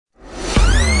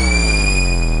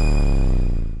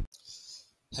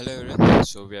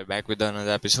So we are back with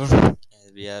another episode.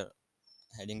 And we are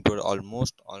heading toward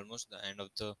almost the end of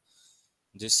the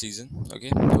this season.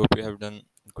 Okay, hope you have done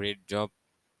great job,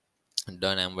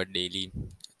 done our daily,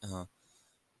 uh,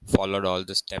 followed all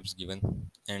the steps given,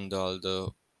 and all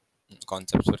the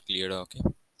concepts were cleared. Okay,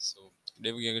 so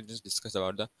today we are just discuss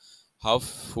about the how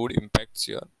food impacts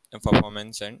your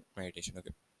performance and meditation.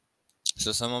 Okay,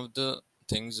 so some of the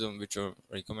things which were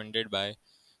recommended by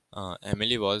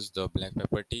Emily was the black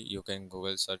pepper tea. You can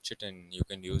Google search it and you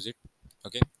can use it.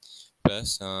 Okay.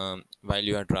 Plus, while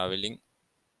you are traveling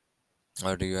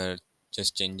or you are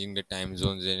just changing the time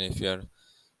zones, and if you are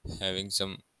having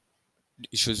some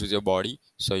issues with your body,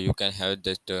 so you can have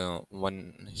that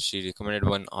one. She recommended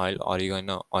one oil,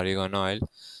 oregano oil.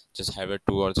 Just have a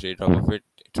 2 or 3 drop of it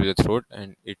to the throat,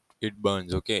 and it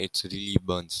burns. Okay, it's really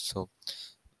burns. So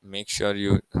make sure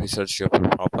you research your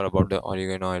proper about the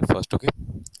oregano oil first. Okay,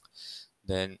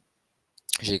 then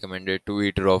she recommended to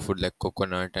eat raw food like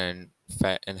coconut and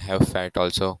fat and have fat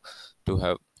also to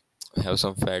have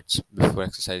some fats before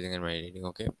exercising and meditating.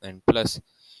 Okay, and plus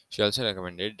she also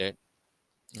recommended that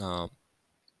uh,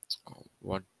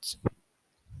 what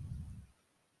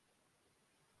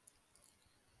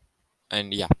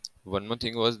and yeah, one more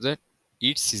thing was that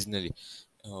eat seasonally.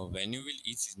 When you will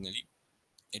eat seasonally,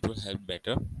 it will help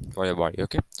better for your body.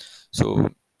 Okay, so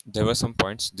there were some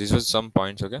points, these were some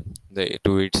points. Okay, the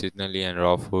to eat seasonally and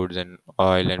raw foods and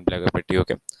oil and black pepper tea.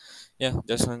 Okay, yeah,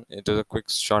 just one, it was a quick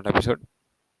short episode.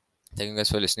 Thank you guys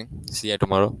for listening. See you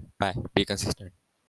tomorrow. Bye. Be consistent.